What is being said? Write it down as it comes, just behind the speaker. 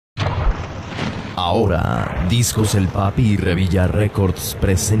Ahora, Discos El Papi y Revilla Records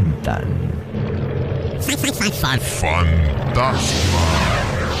presentan Fantasma.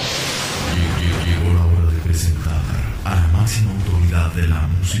 Llegó la hora de presentar a la máxima autoridad de la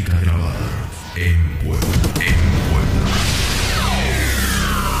música grabada en Puebla.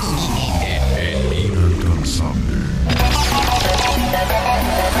 El inalcanzable.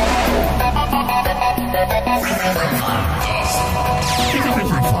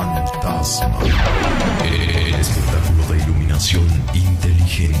 Fantasma. El espectáculo de iluminación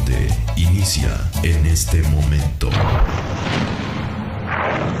inteligente inicia en este momento.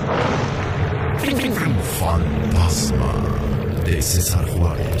 Fantasma de César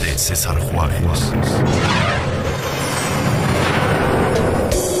Juárez.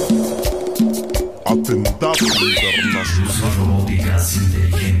 Atentado internacional. Luces robóticas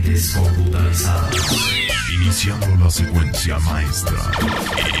inteligentes computarizadas. Iniciando la secuencia maestra.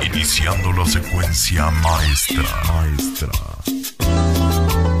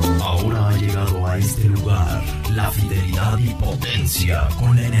 Ahora ha llegado a este lugar la fidelidad y potencia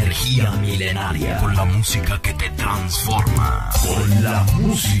con la energía milenaria. Con la música que te transforma.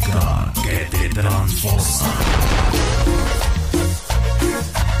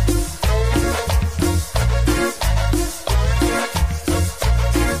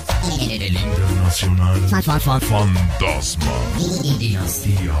 El internacional Fantasma.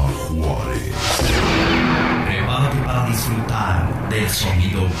 Dinastía Juárez. Prepárate para disfrutar del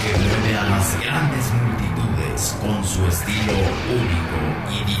sonido que mueve a las grandes multitudes con su estilo único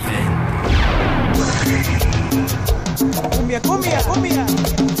y diferente. Cumbia.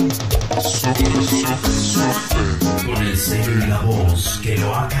 Con el sello y la voz que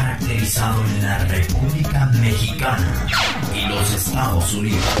lo ha caracterizado en la República Mexicana y los Estados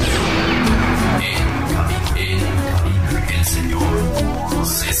Unidos. En cabina, el señor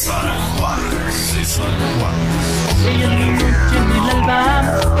César Juárez.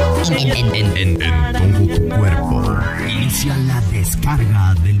 En todo tu cuerpo. Inicia la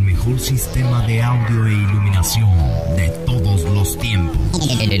descarga del mejor sistema de audio e iluminación de todos los tiempos.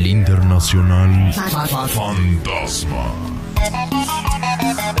 El internacional Fantasma.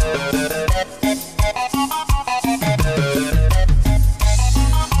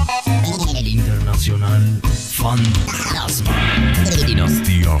 El internacional Fantasma.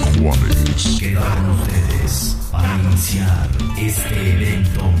 Dinastía Juárez. Quedaron ustedes para iniciar este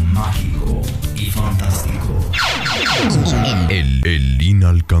evento mágico y fantástico. El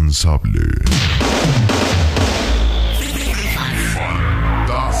inalcanzable.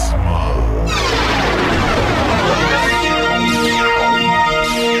 Fantasma.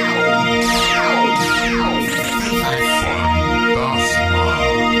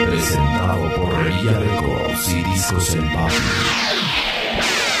 Presentado por Revilla Records y Discos El Papi.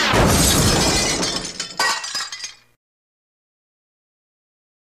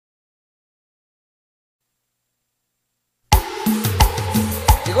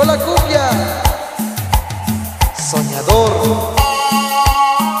 Llegó la cumbia.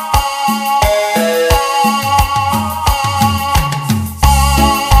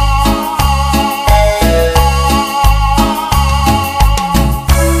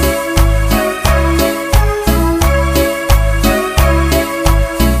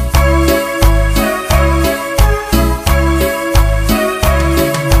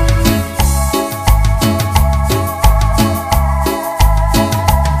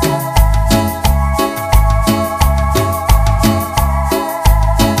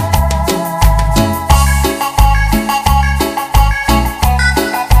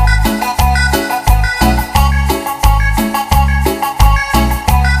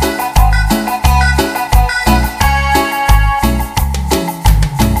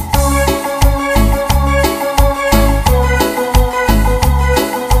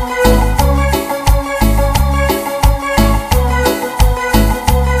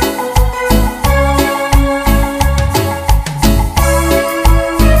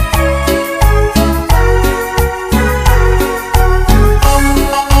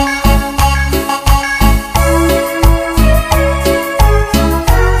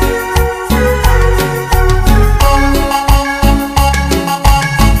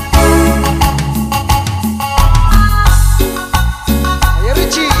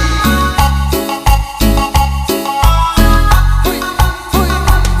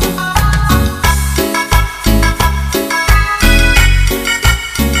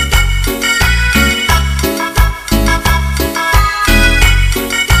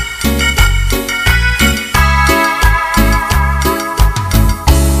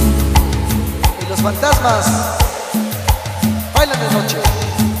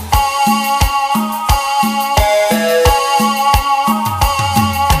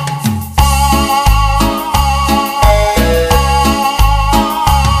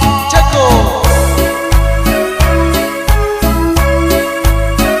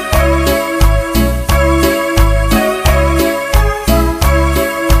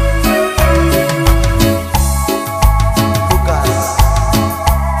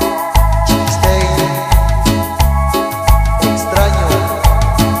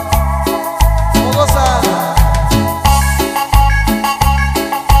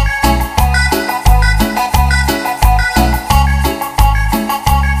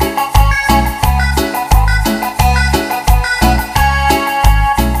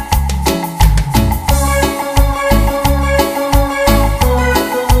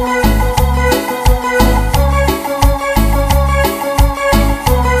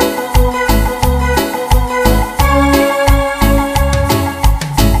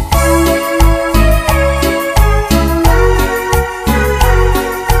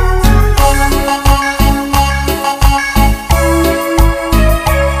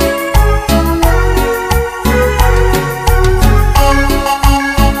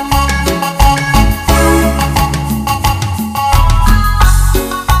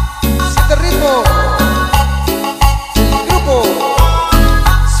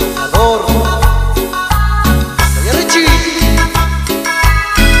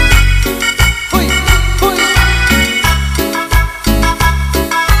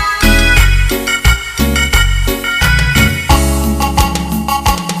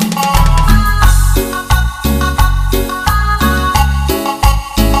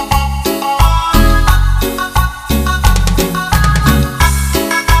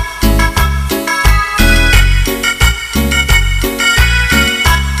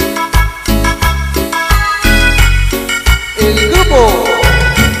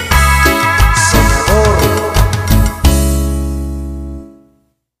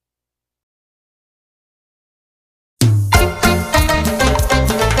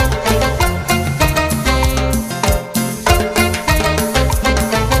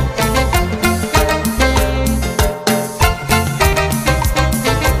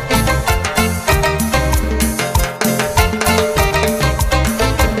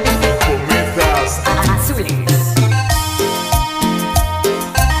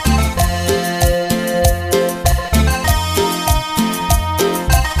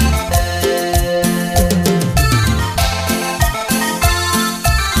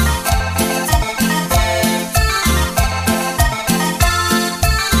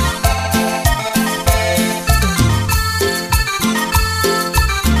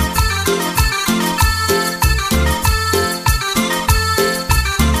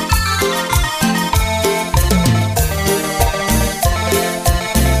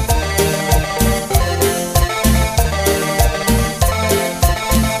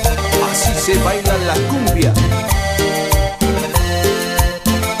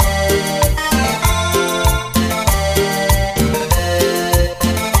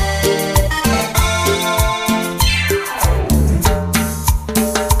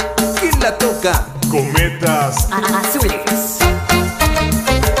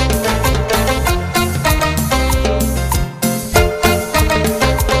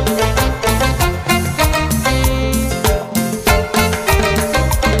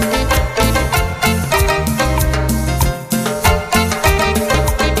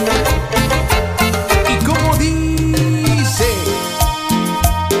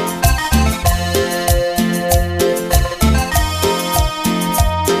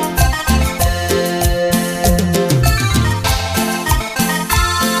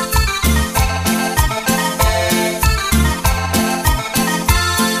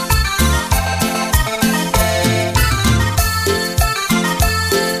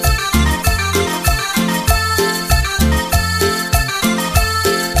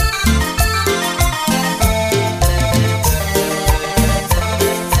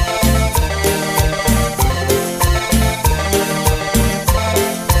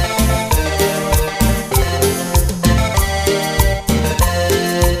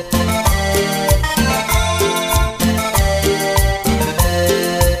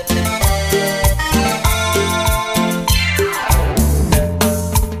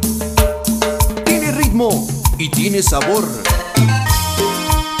 sabor.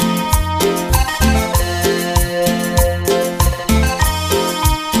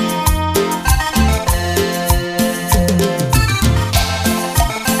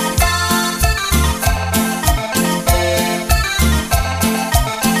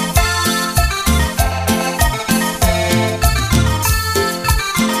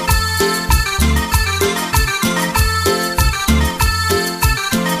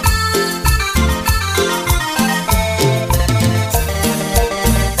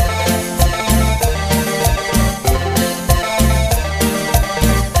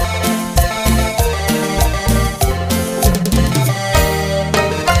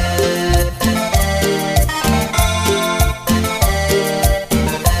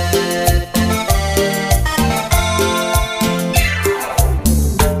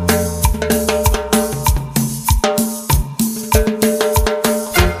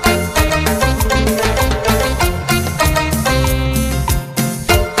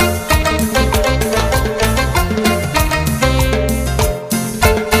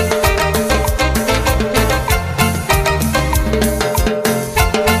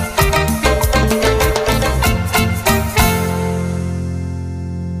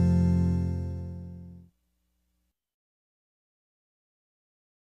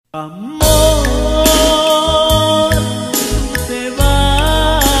 Amor, te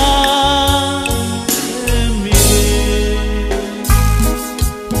vas de mí.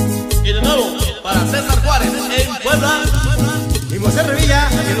 Y de nuevo, para César Juárez, en Puebla. Y José Revilla,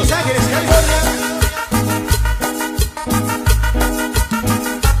 en Los Ángeles, California.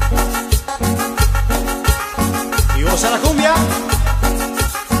 Y vos a la cumbia.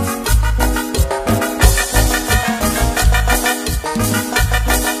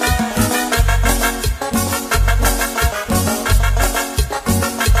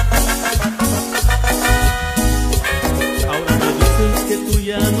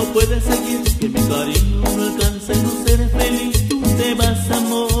 No puedes seguir, que mi cariño no alcanza y no seré feliz. Tú te vas,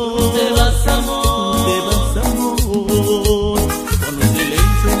 amor, te vas, amor, te vas, amor. Cuando el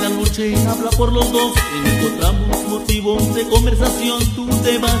silencio en la noche habla por los dos y no encontramos motivos de conversación. Tú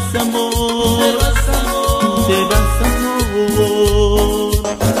te vas, amor, te vas, amor, te vas, amor.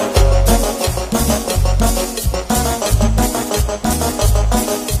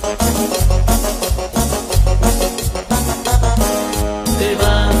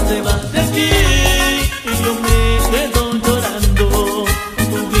 Te vas de aquí y yo me quedo llorando.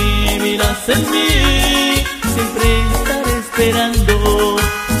 Tú vivirás en mí, siempre estaré esperando.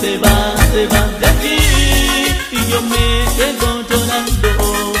 Te vas de aquí y yo me quedo llorando.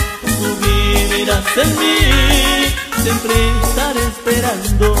 Tú vivirás en mí, siempre estaré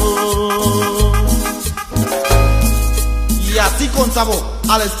esperando. Y así con sabor,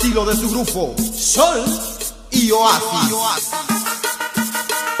 al estilo de su grupo, Sol y Oasis.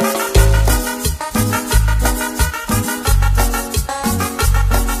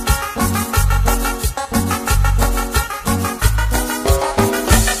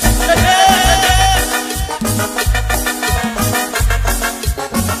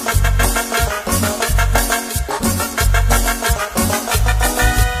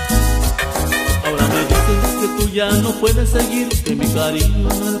 Ya no puedes seguir, que mi cariño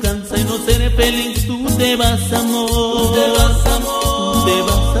no alcanza y no seré feliz. Tú te vas, amor, te vas, amor, te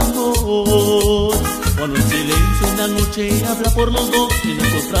vas, amor. Cuando el silencio en la noche habla por los dos y no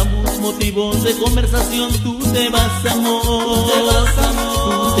encontramos motivos de conversación. Tú te vas, amor, te vas,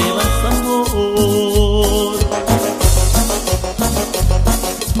 amor, tú te vas, amor.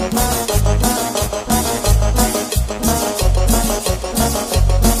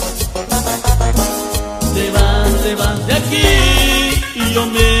 Te vas de aquí y yo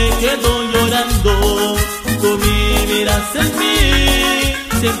me quedo llorando. Tú vivirás en mí,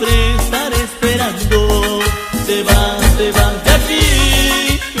 siempre estaré esperando. Te vas de aquí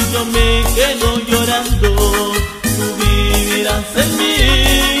y yo me quedo llorando. Tú vivirás en mí,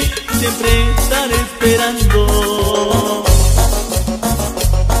 siempre estaré esperando.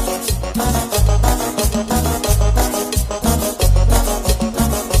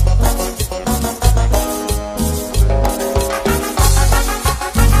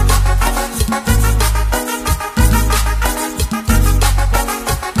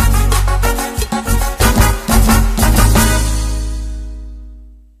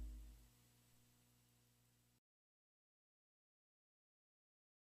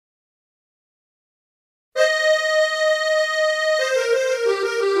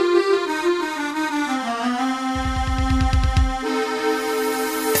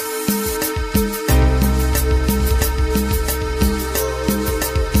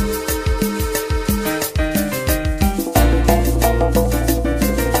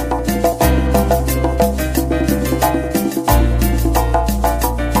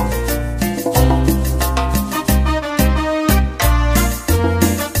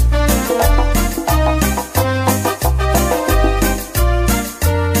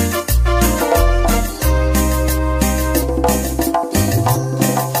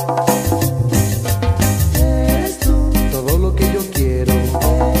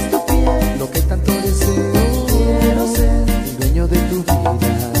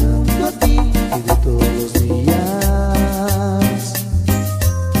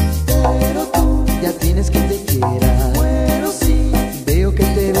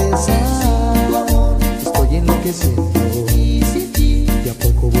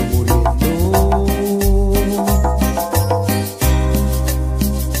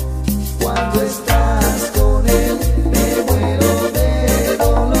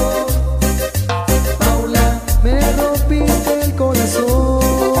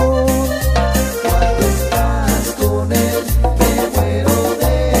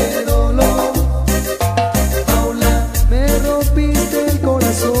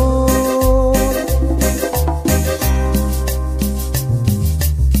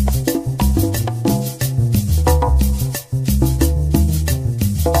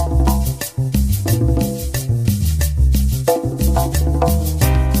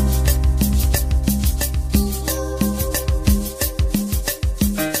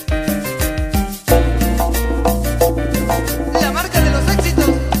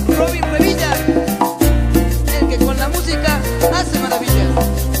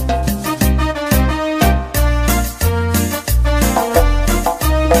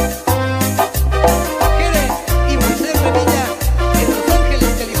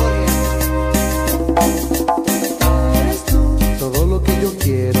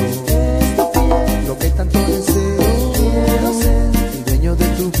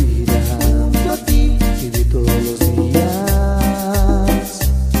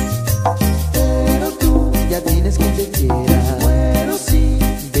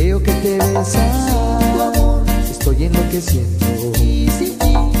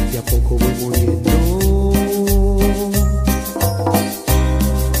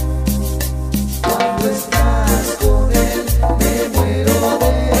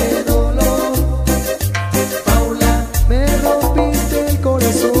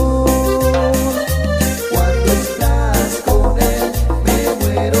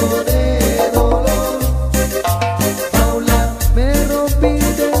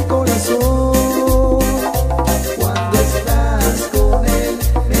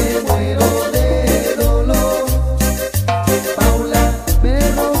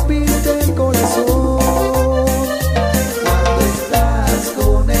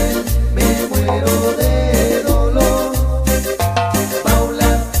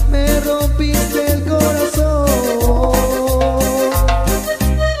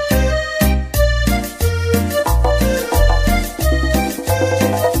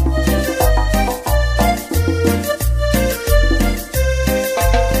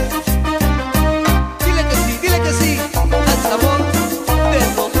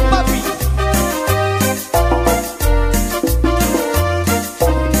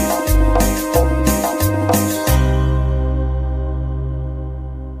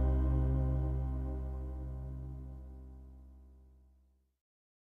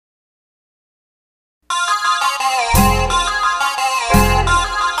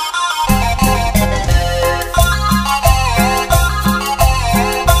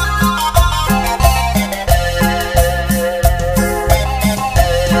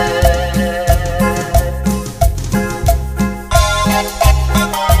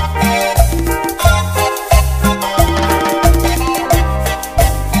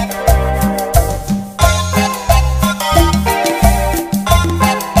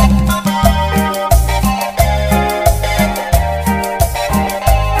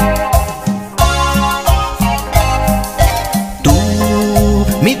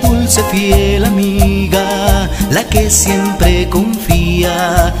 fiel amiga, la que siempre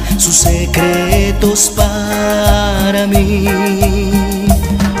confía sus secretos para mí.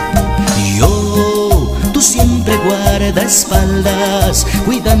 Tú siempre guarda espaldas,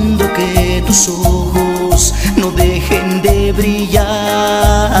 cuidando que tus ojos no dejen de brillar.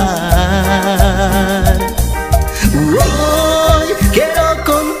 Hoy quiero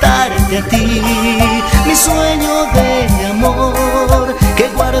contarte a ti mi sueño de amor que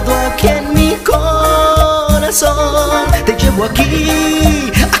guardo aquí en mi corazón. Te llevo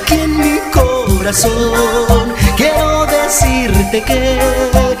aquí en mi corazón. Quiero decirte que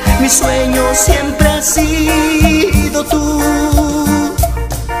mi sueño siempre ha sido tú.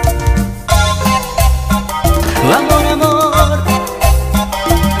 Amor, amor,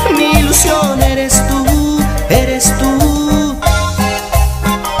 mi ilusión eres tú, eres tú.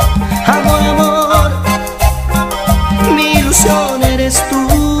 Amor, amor, mi ilusión eres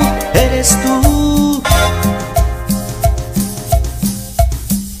tú, eres tú.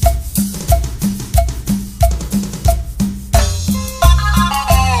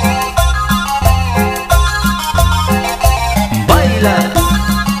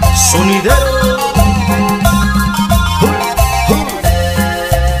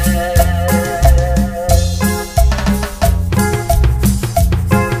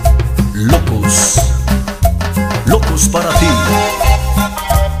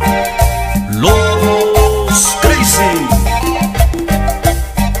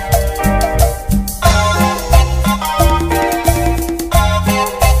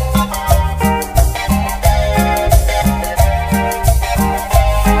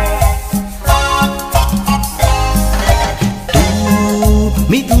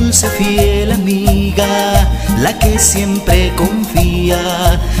 mi dulce fiel amiga, la que siempre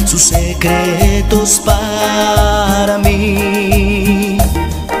confía sus secretos para mí.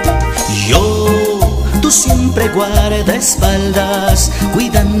 Tú siempre guardaespaldas,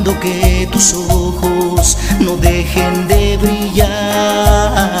 cuidando que tus ojos no dejen de brillar.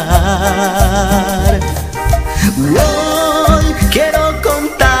 Hoy quiero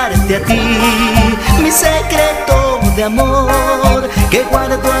contarte a ti mi secreto de amor que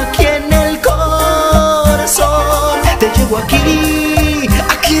guardo aquí en el corazón. Te llevo aquí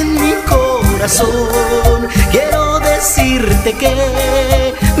en mi corazón. Quiero decirte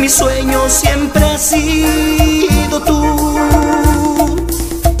que mi sueño siempre ha sido tú.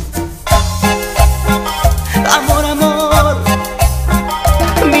 Amor, amor,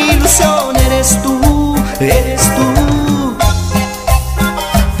 mi ilusión eres tú, eres tú.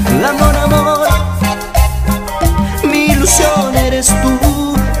 Amor, amor, mi ilusión eres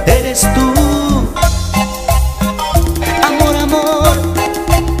tú, eres tú. Amor, amor,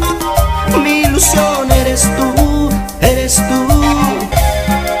 mi ilusión eres tú, eres tú.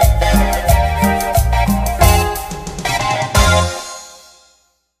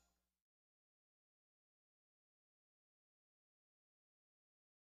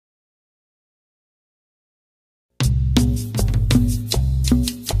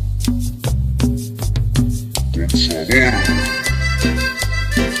 Con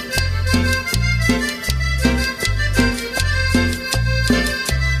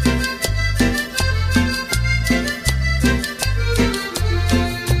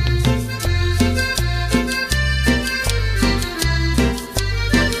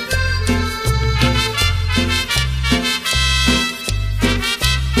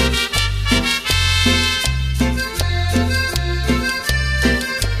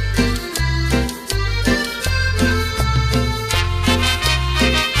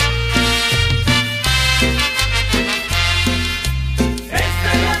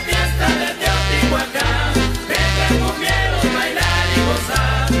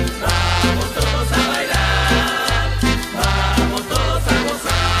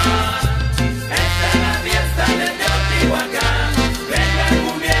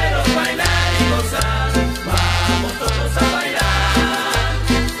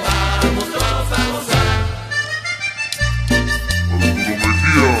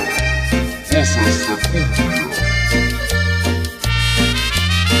sabor.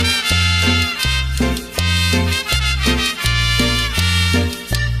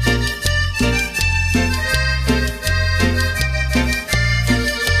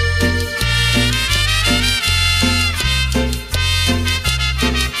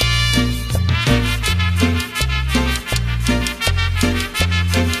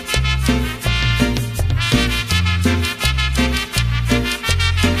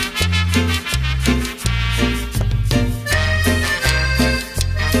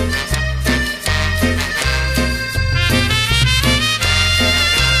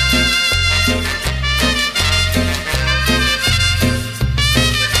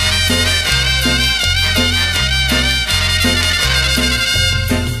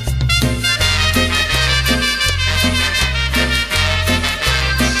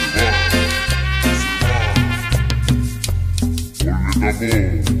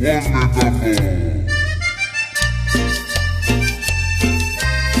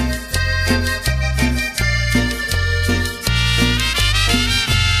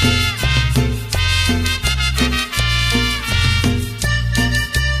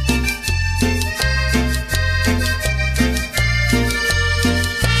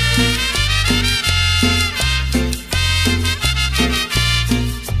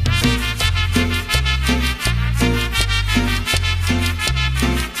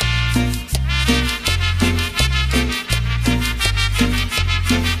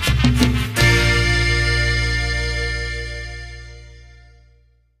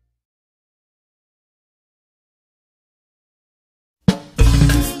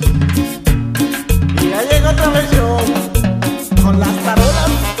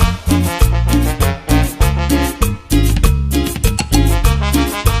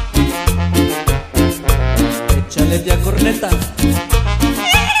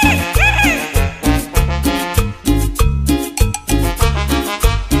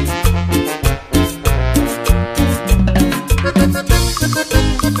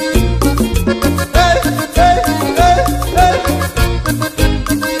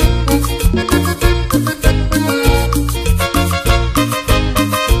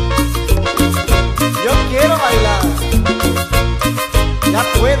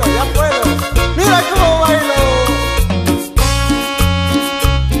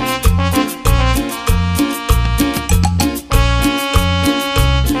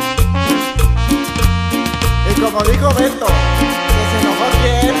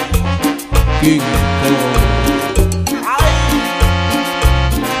 King Kong.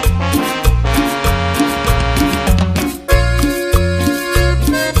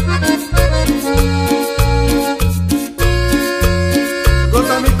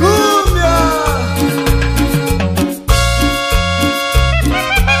 ¡Goza mi cumbia!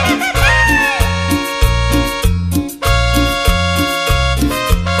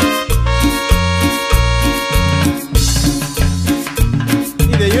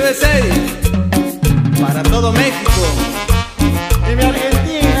 Y de USA para todo México y mi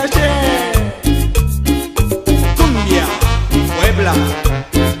Argentina, che. Cumbia, Puebla.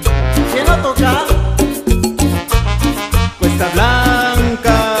 ¿Quién no toca? Cuesta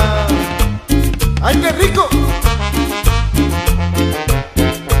Blanca. ¡Ay, qué rico!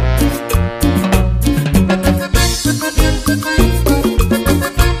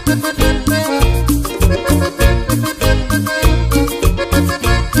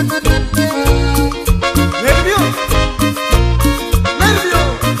 ¡Nervio! ¡Nervio!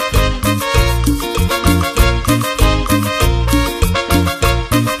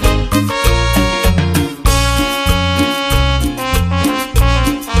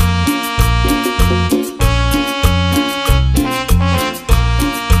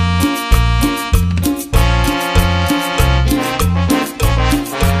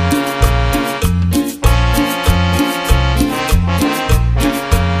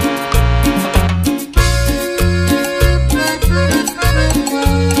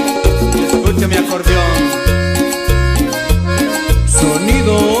 Escucha mi acordeón.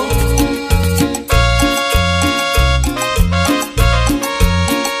 Sonido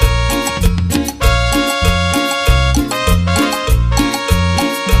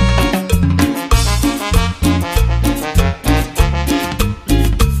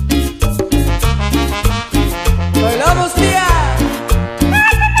 ¡Bailamos, tía!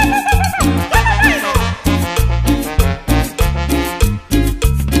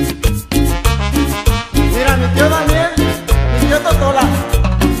 Mira, mi tío Daniel, mi tío Totola.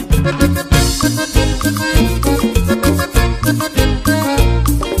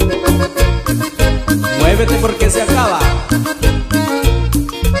 muévete porque se acaba.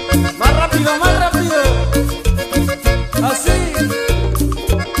 Más rápido, más rápido. Así.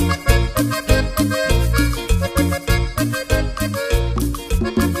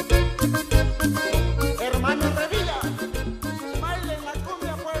 Hermanos de vida, bailen la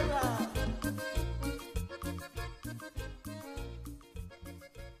cumbia Puebla.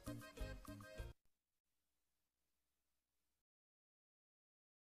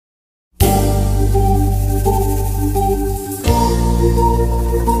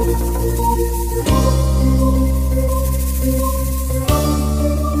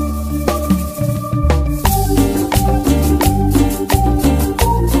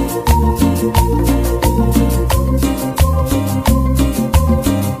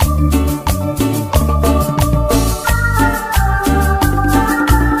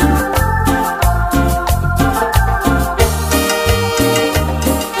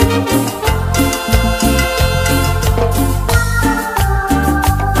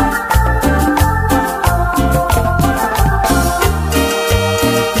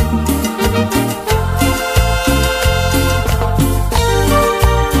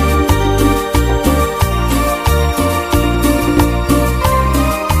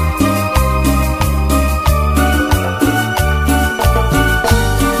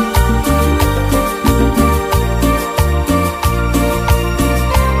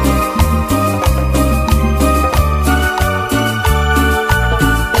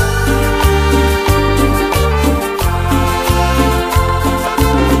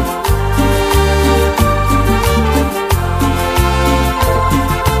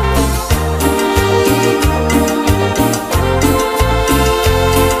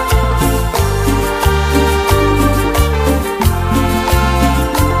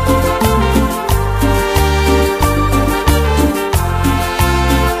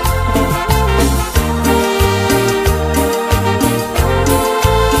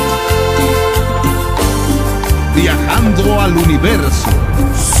 Viajando al universo,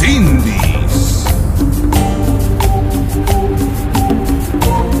 Cindy's.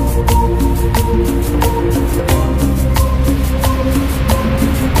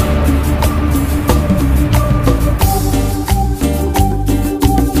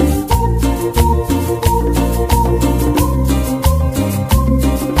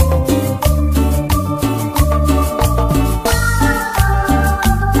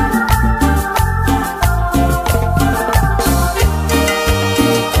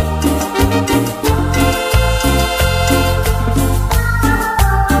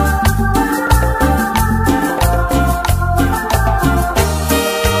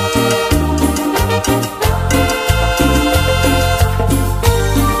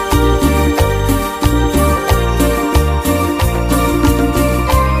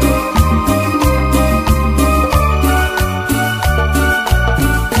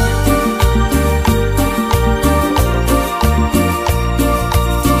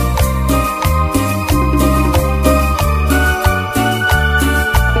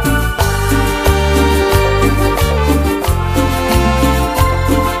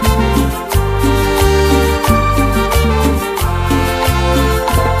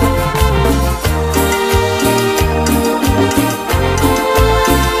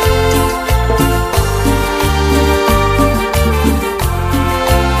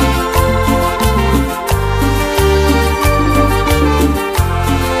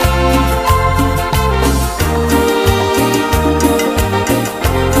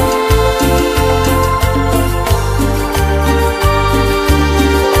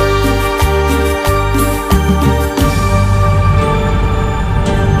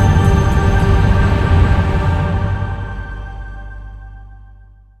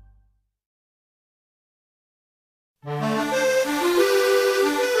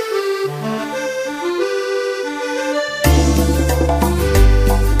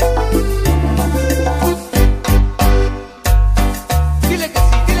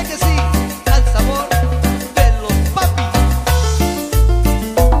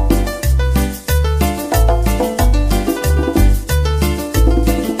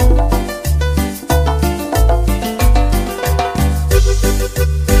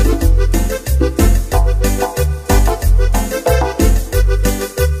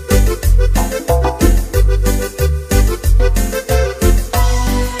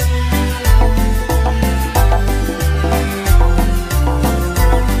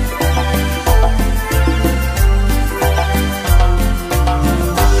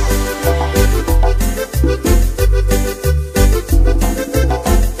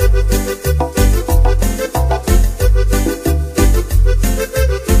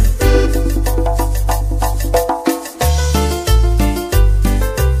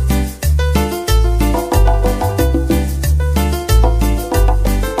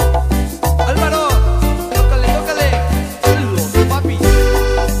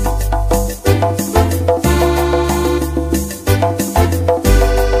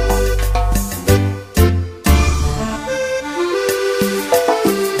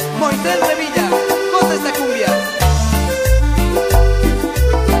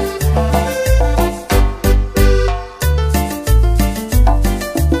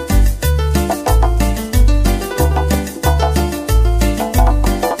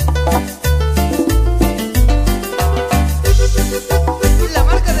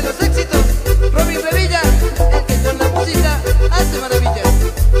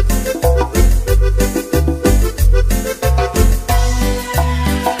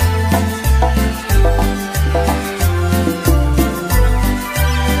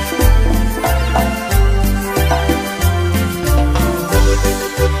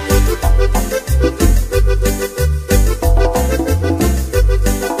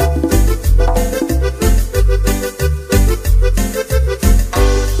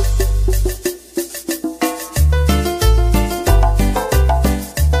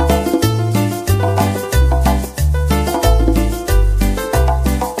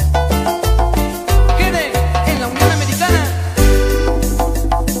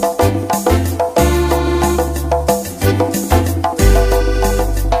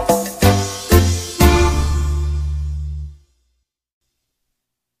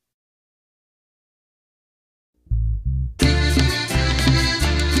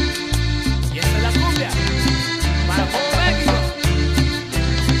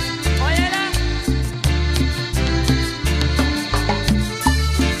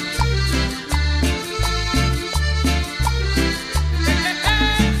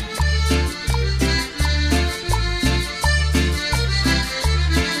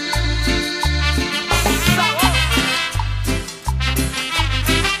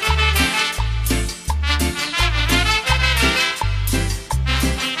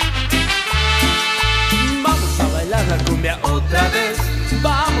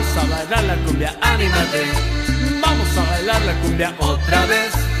 bailar la cumbia, anímate. Vamos a bailar la cumbia otra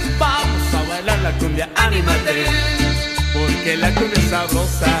vez. Vamos a bailar la cumbia, anímate. Porque la cumbia es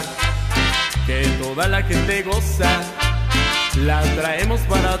sabrosa, que toda la gente goza. La traemos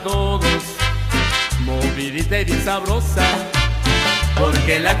para todos, movidita y bien sabrosa.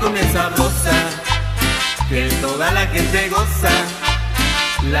 Porque la cumbia es sabrosa, que toda la gente goza.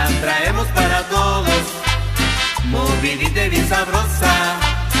 La traemos para todos, movidita y bien sabrosa.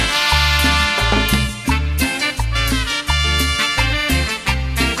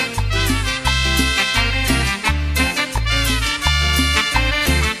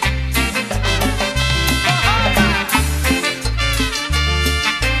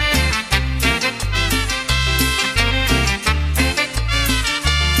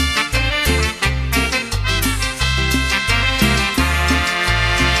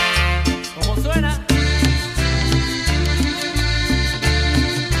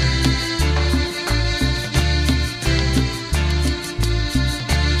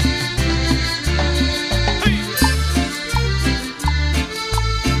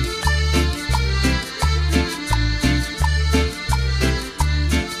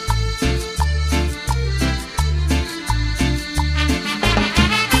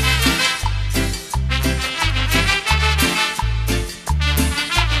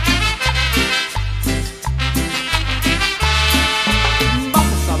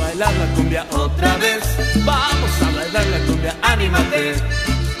 La cumbia otra vez, vamos a bailar la cumbia, anímate.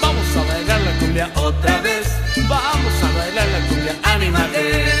 Vamos a bailar la cumbia otra vez, vamos a bailar la cumbia,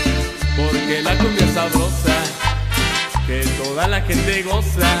 anímate. Porque la cumbia es sabrosa, que toda la gente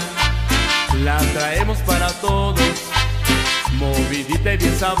goza. La traemos para todos, movidita y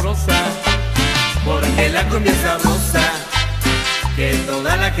bien sabrosa. Porque la cumbia es sabrosa, que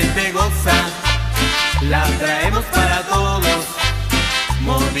toda la gente goza. La traemos para todos,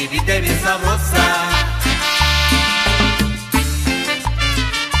 movidita y bien sabrosa.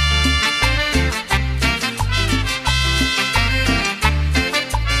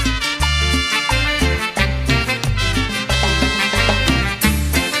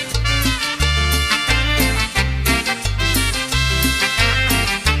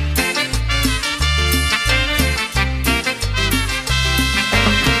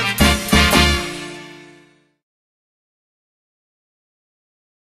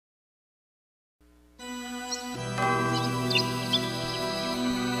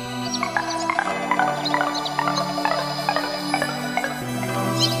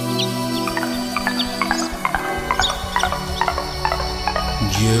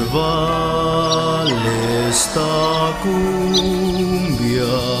 Llévale esta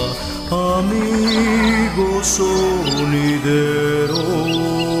cumbia, amigo sonidero,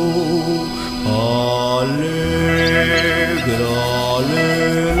 alégrale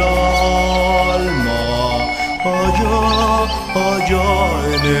el alma allá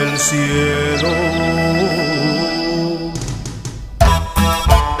en el cielo.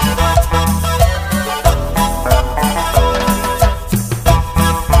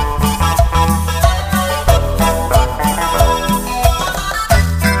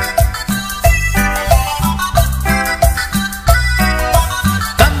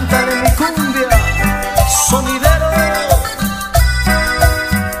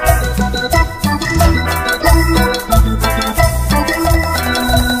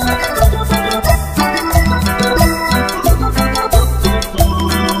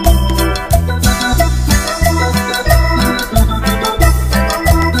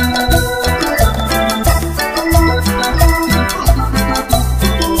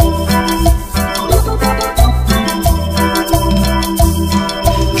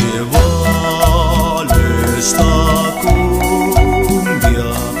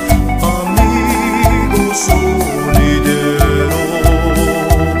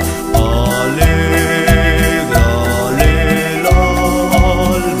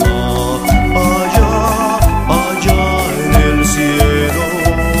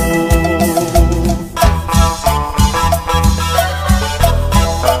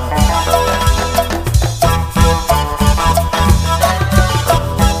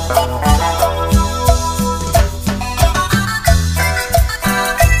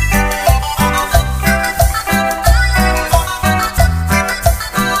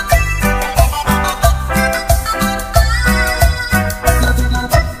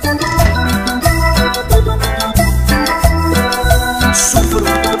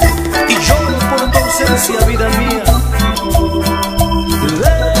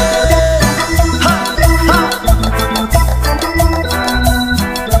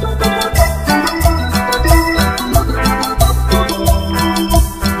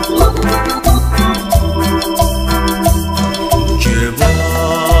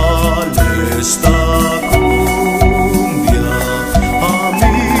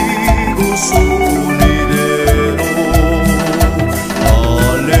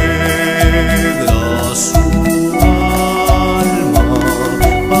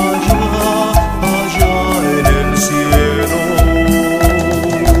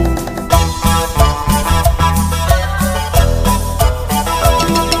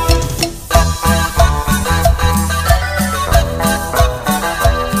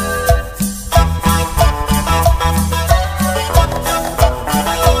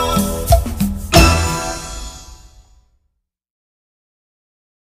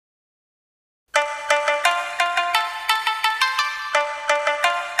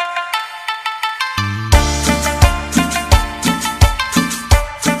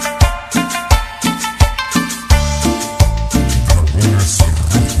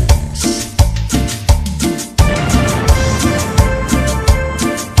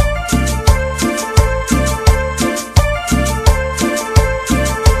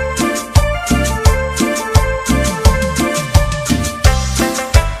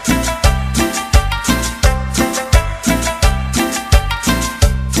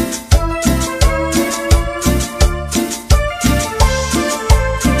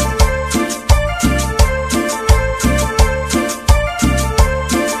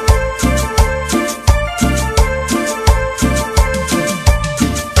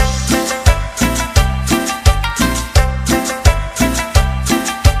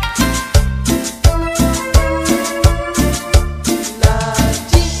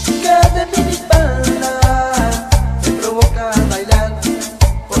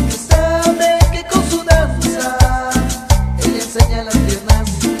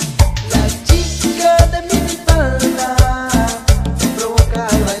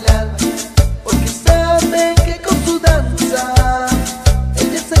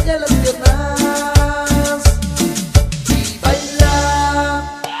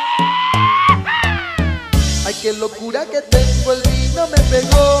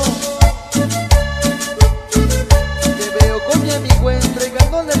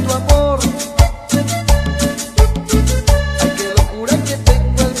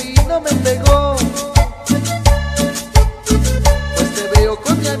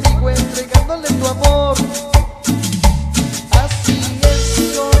 amigo entregándole tu amor. Así es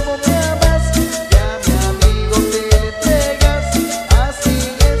como me amas, ya mi amigo te le entregas. Así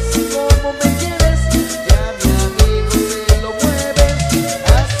es como me quieres, ya mi amigo te lo mueves.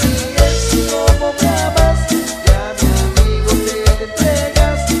 Así es como me amas, ya mi amigo te le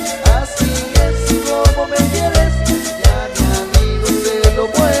entregas. Así es como me quieres, ya mi amigo te lo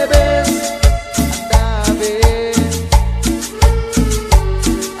mueves. Anda a ver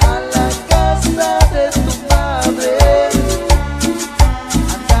a la casa de tu madre.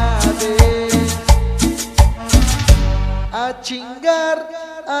 Anda a ver a chingar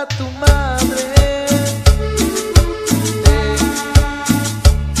a tu madre.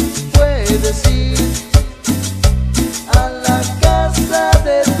 Puedes ir a la casa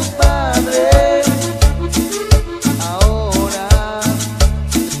de tu padre. Ahora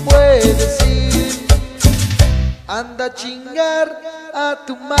puedes ir, anda a chingar a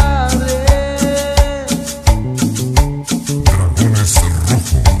tu madre.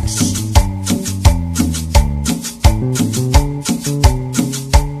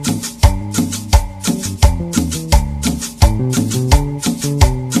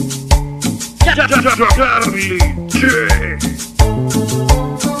 Dragones rojos. Charlie, che.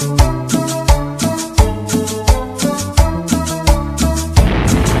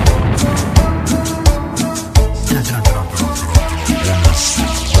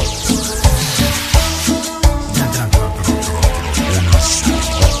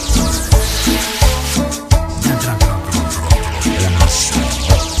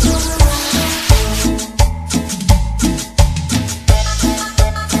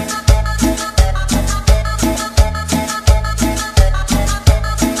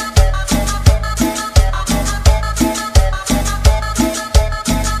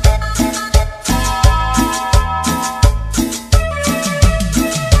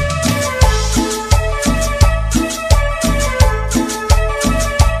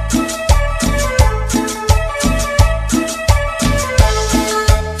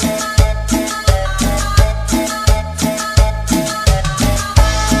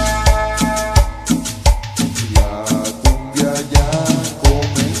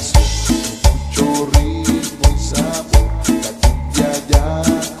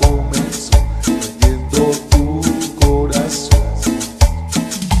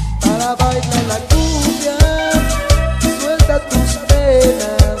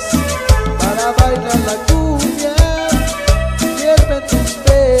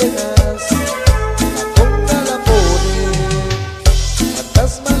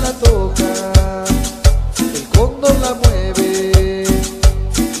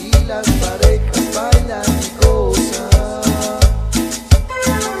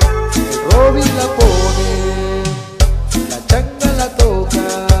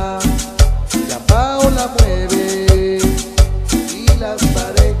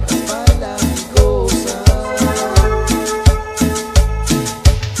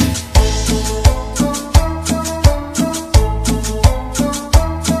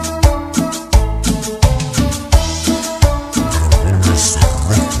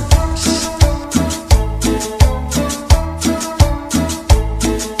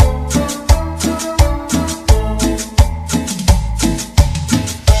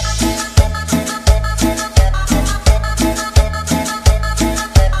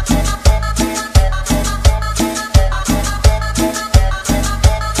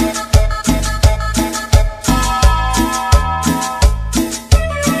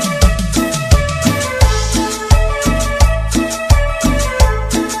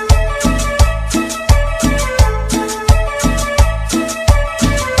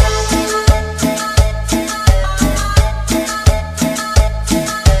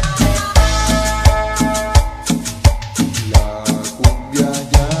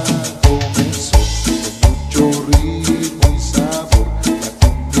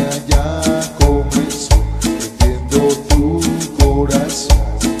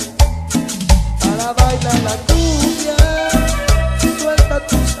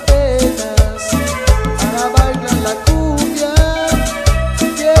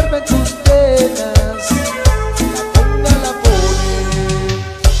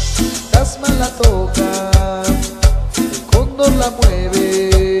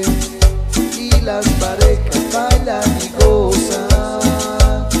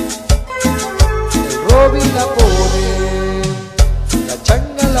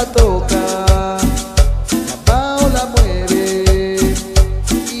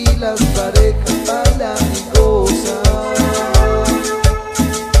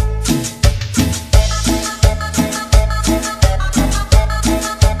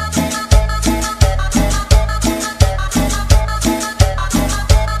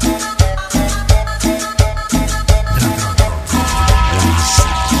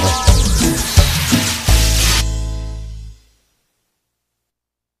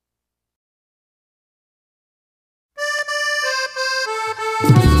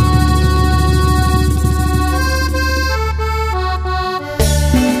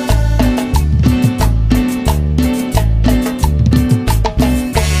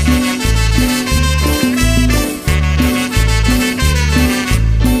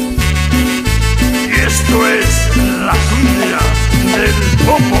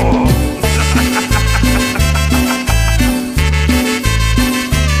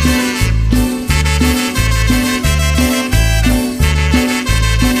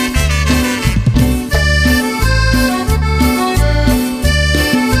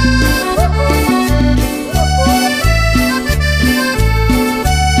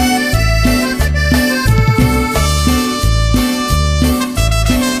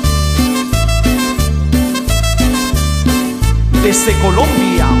 Desde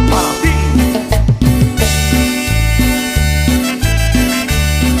Colombia para ti.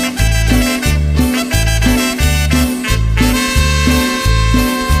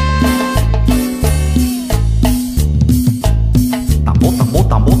 Tambo, tambo,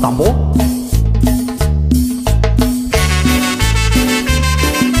 tambo, tambo.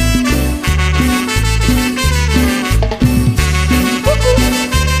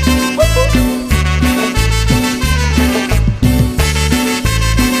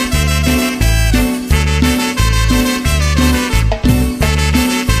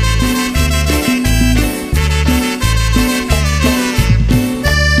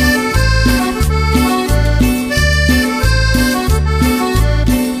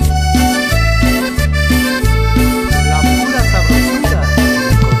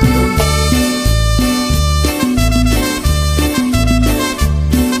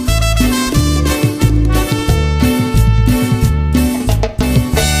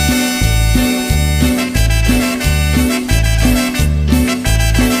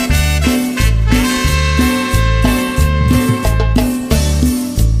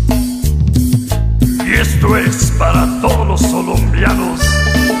 Esto es para todos los colombianos.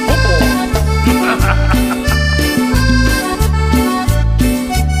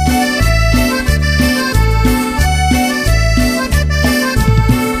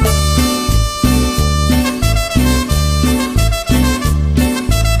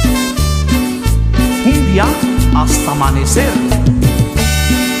 Cumbia hasta amanecer.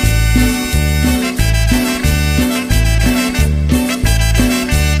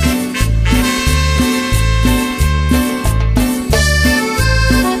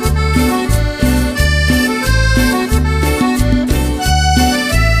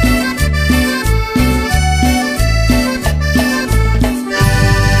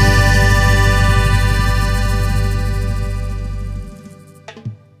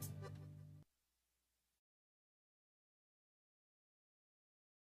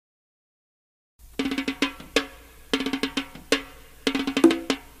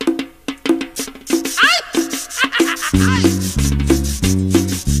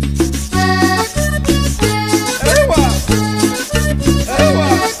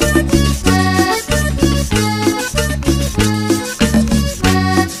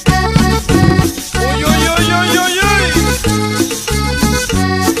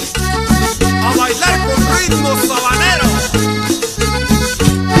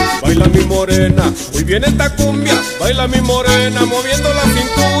 Baila mi morena, muy bien esta cumbia. Baila mi morena, moviendo la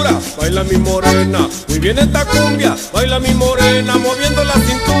cintura. Baila mi morena, muy bien esta cumbia. Baila mi morena, moviendo la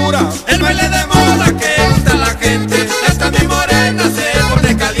cintura. El baile de moda que gusta a la gente. Esta mi morena se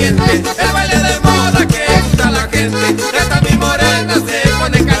pone caliente. El baile de moda que gusta a la gente. Esta mi morena se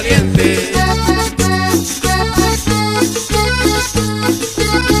pone caliente.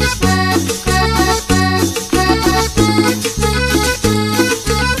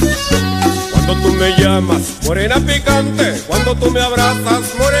 Cuando tú me llamas, morena picante. Cuando tú me abrazas,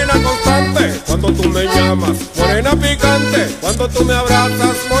 morena constante. Cuando tú me llamas, morena picante. Cuando tú me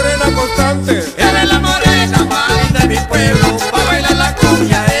abrazas, morena constante. Eres la morena más linda de mi pueblo. Pa' bailar la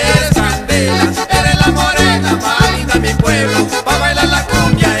cumbia eres candela. Eres la morena más linda de mi pueblo. Pa' bailar la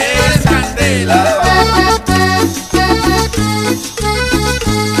cumbia eres candela.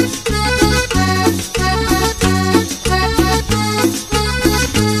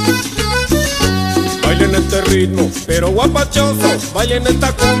 Bailen este ritmo, pero guapachoso. Bailen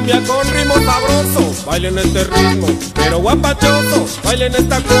esta cumbia con ritmo sabroso. Bailen este ritmo, pero guapachoso. Bailen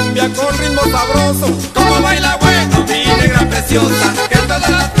esta cumbia con ritmo sabroso. Como baila bueno mi negra preciosa, que en todas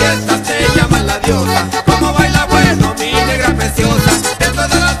las fiestas te llaman la diosa. Como baila bueno mi negra preciosa, que en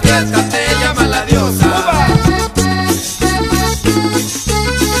todas las fiestas te llaman la diosa.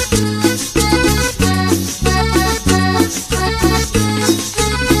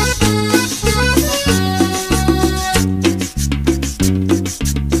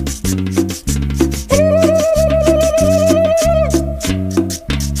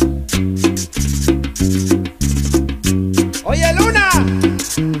 Oye Luna,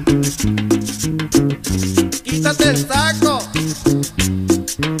 quítate el saco.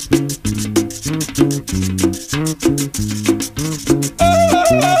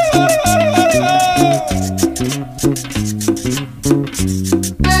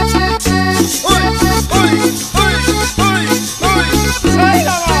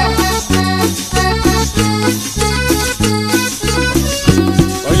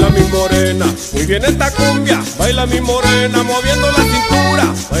 Baila mi morena, muy bien esta cumbia. Baila mi morena, moviendo la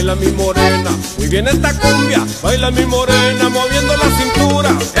cintura. Baila mi morena, muy bien esta cumbia. Baila mi morena, moviendo la cintura.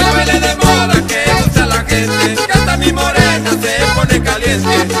 El baile de moda que gusta a la gente. esta mi morena se pone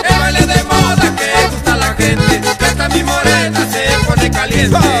caliente. El baile de moda que gusta a la gente. Esta mi morena se pone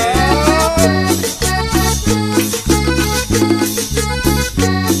caliente.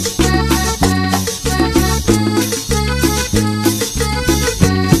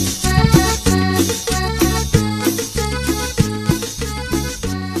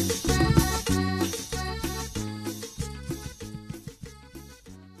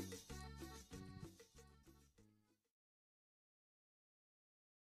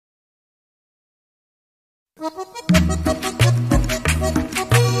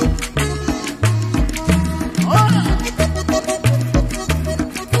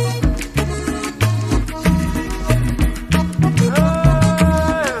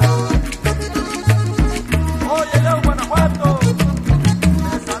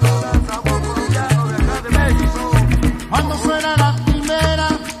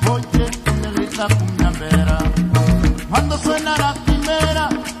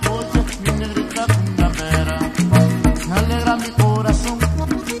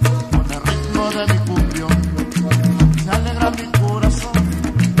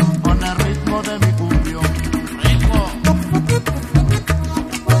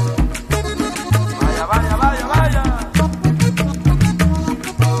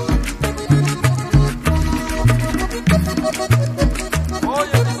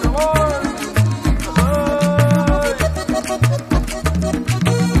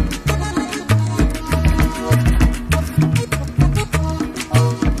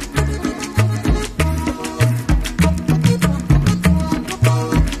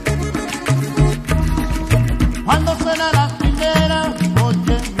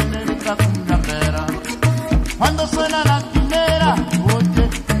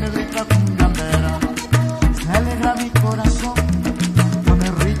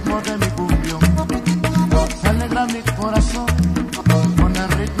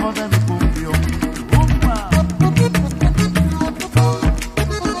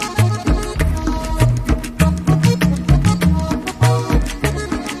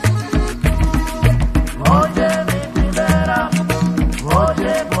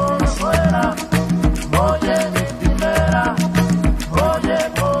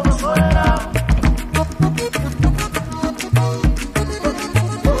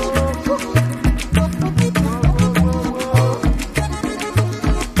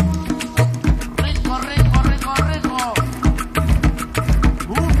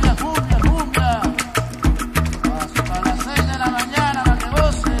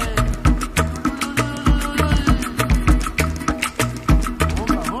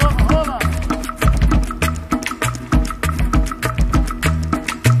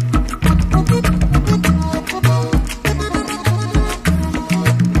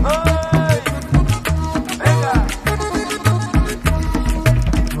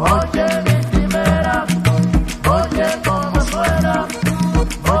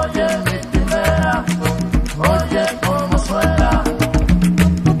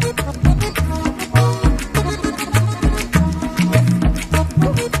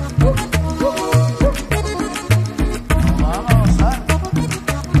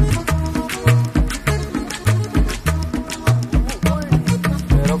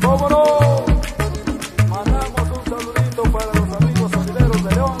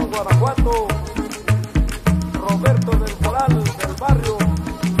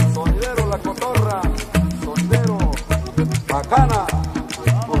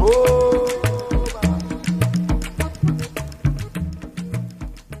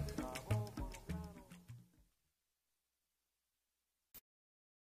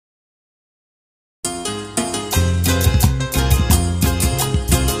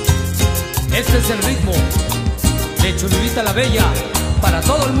 Este es el ritmo de Cholulita la Bella para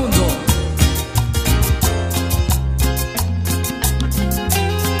todo el mundo.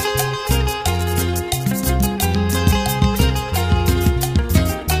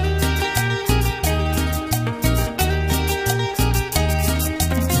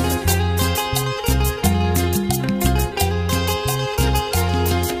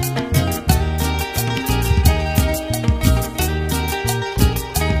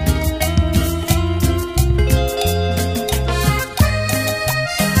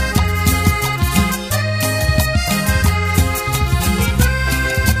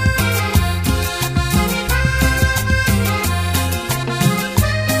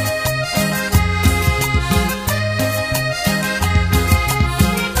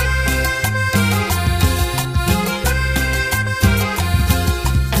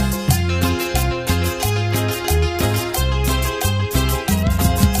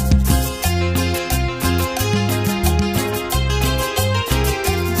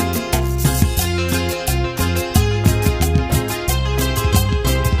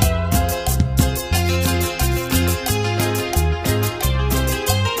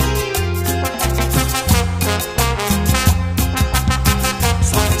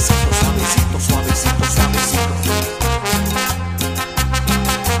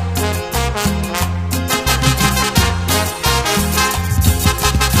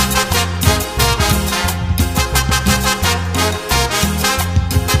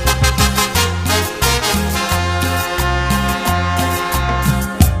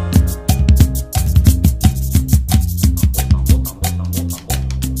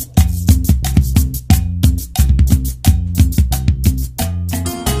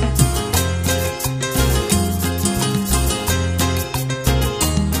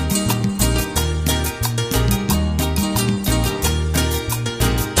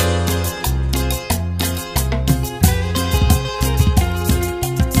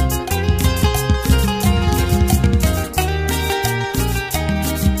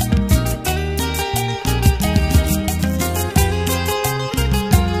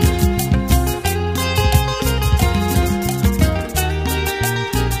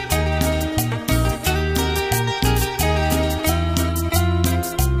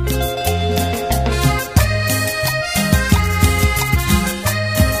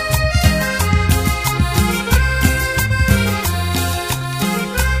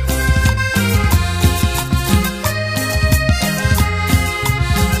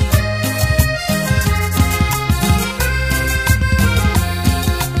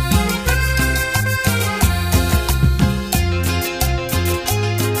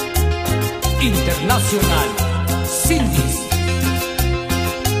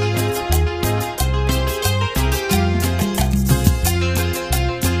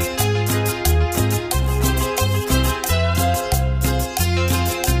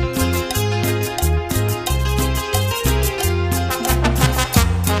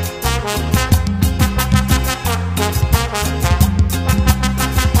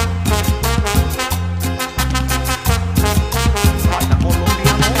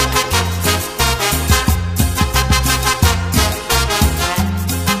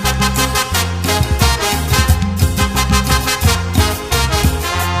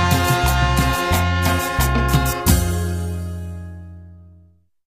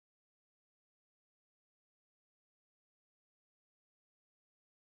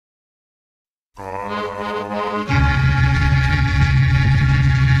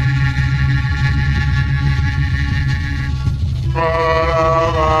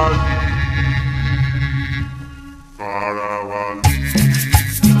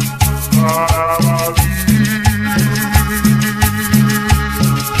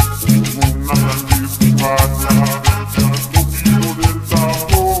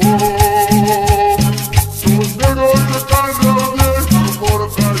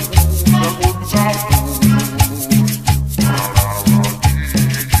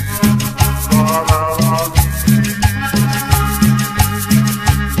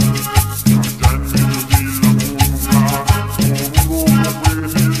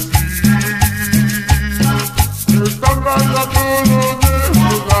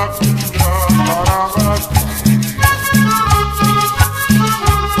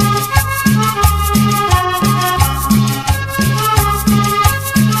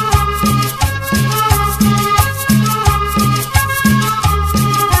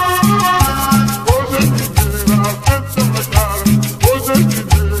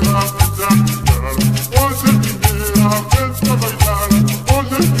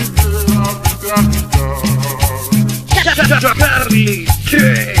 Charlie,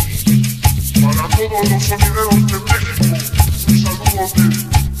 ¿qué? Para todos los sonideros de México,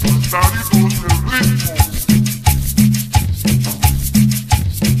 un saludo de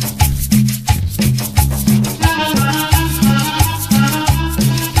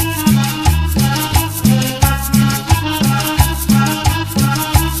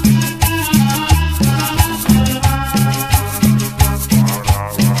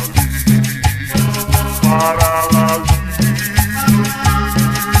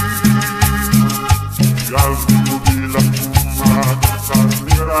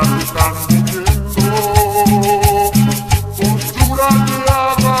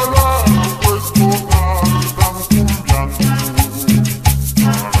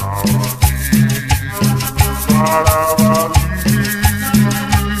del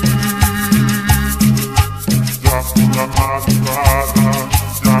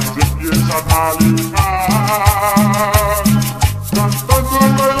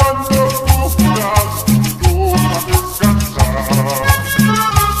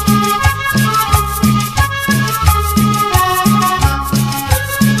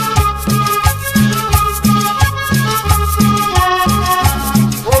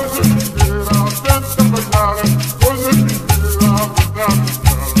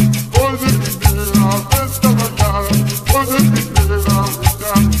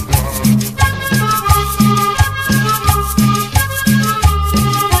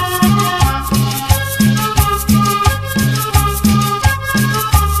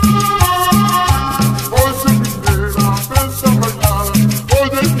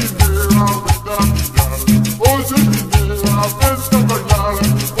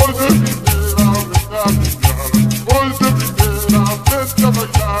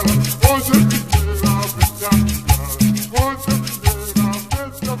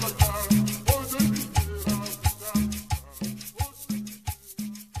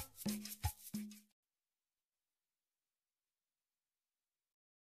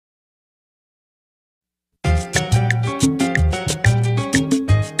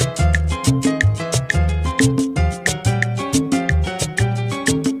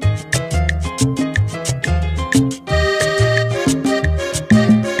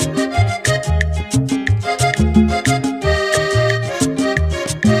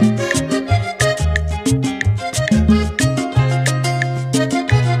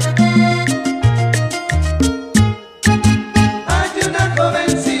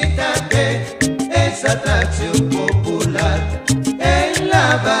Ritmo.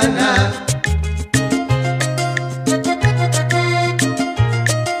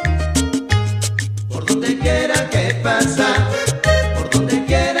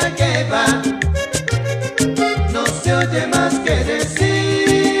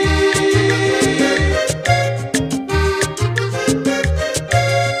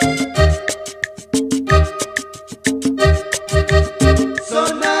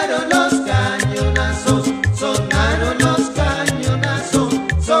 Sonaron los cañonazos,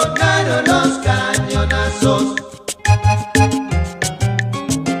 sonaron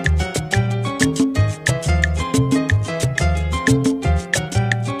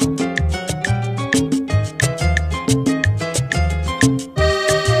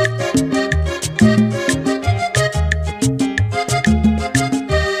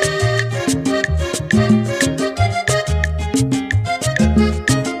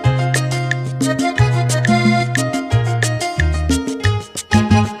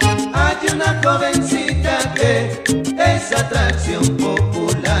una jovencita que es atracción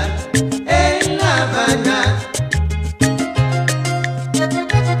popular en La Habana.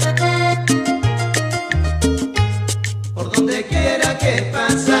 Por donde quiera que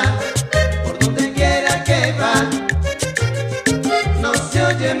pasa, por donde quiera que va, no se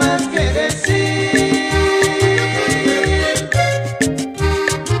oye más que decir.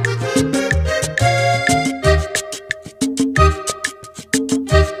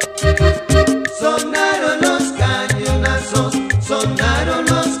 Sonaron los cañonazos, sonaron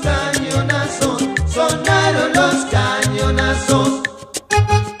los cañonazos, sonaron los cañonazos.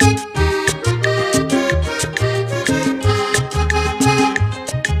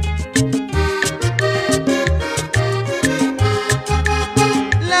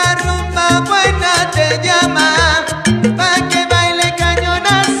 La rumba buena te llama, pa' que baile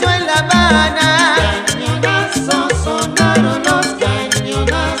cañonazo en La Habana. Cañonazos, sonaron los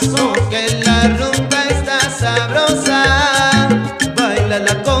cañonazos, que la rumba está sabrosa,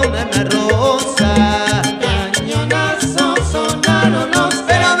 bailala con Ana Rosa. Cañonazos, sonaron los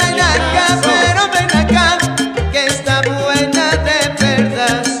cañonazos. Pero ven acá, que está buena de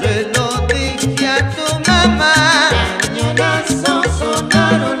verdad, se lo dije a tu mamá. Cañonazos,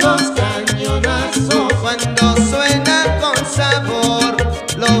 sonaron los cañonazos. Cuando suena con sabor,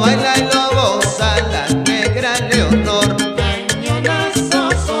 lo baila y lo goza la negra Leonor.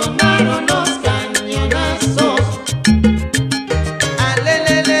 Cañonazos, sonaron los cañonazos.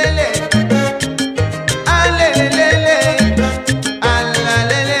 Alelelele, alelelele,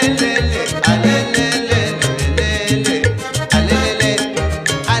 alalelelele, alelelelele, alelele,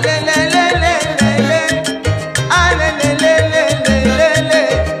 alelelelele, alelelelele,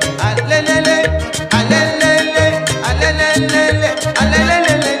 alelele, alelele, alelelele,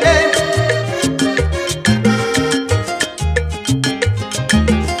 alelelelele.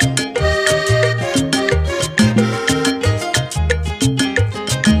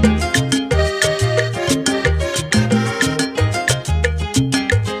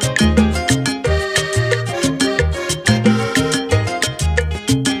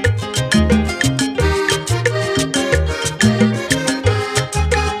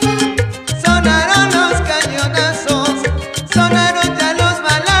 Sonaron los cañonazos, sonaron ya los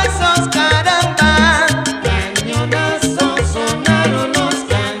balazos, caramba. Cañonazos, sonaron los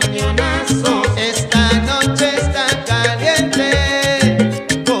cañonazos. Esta noche está caliente,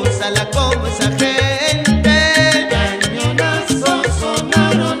 gózala como esa gente. Cañonazos,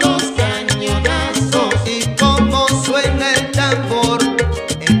 sonaron los cañonazos. Y como suena el tambor,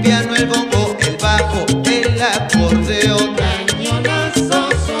 el piano, el bongo, el bajo, el acordeón.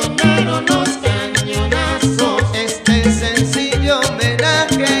 Cañonazos, sonaron los cañonazos. Este sencillo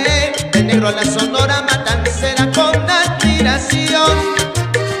homenaje de negro a la sonora.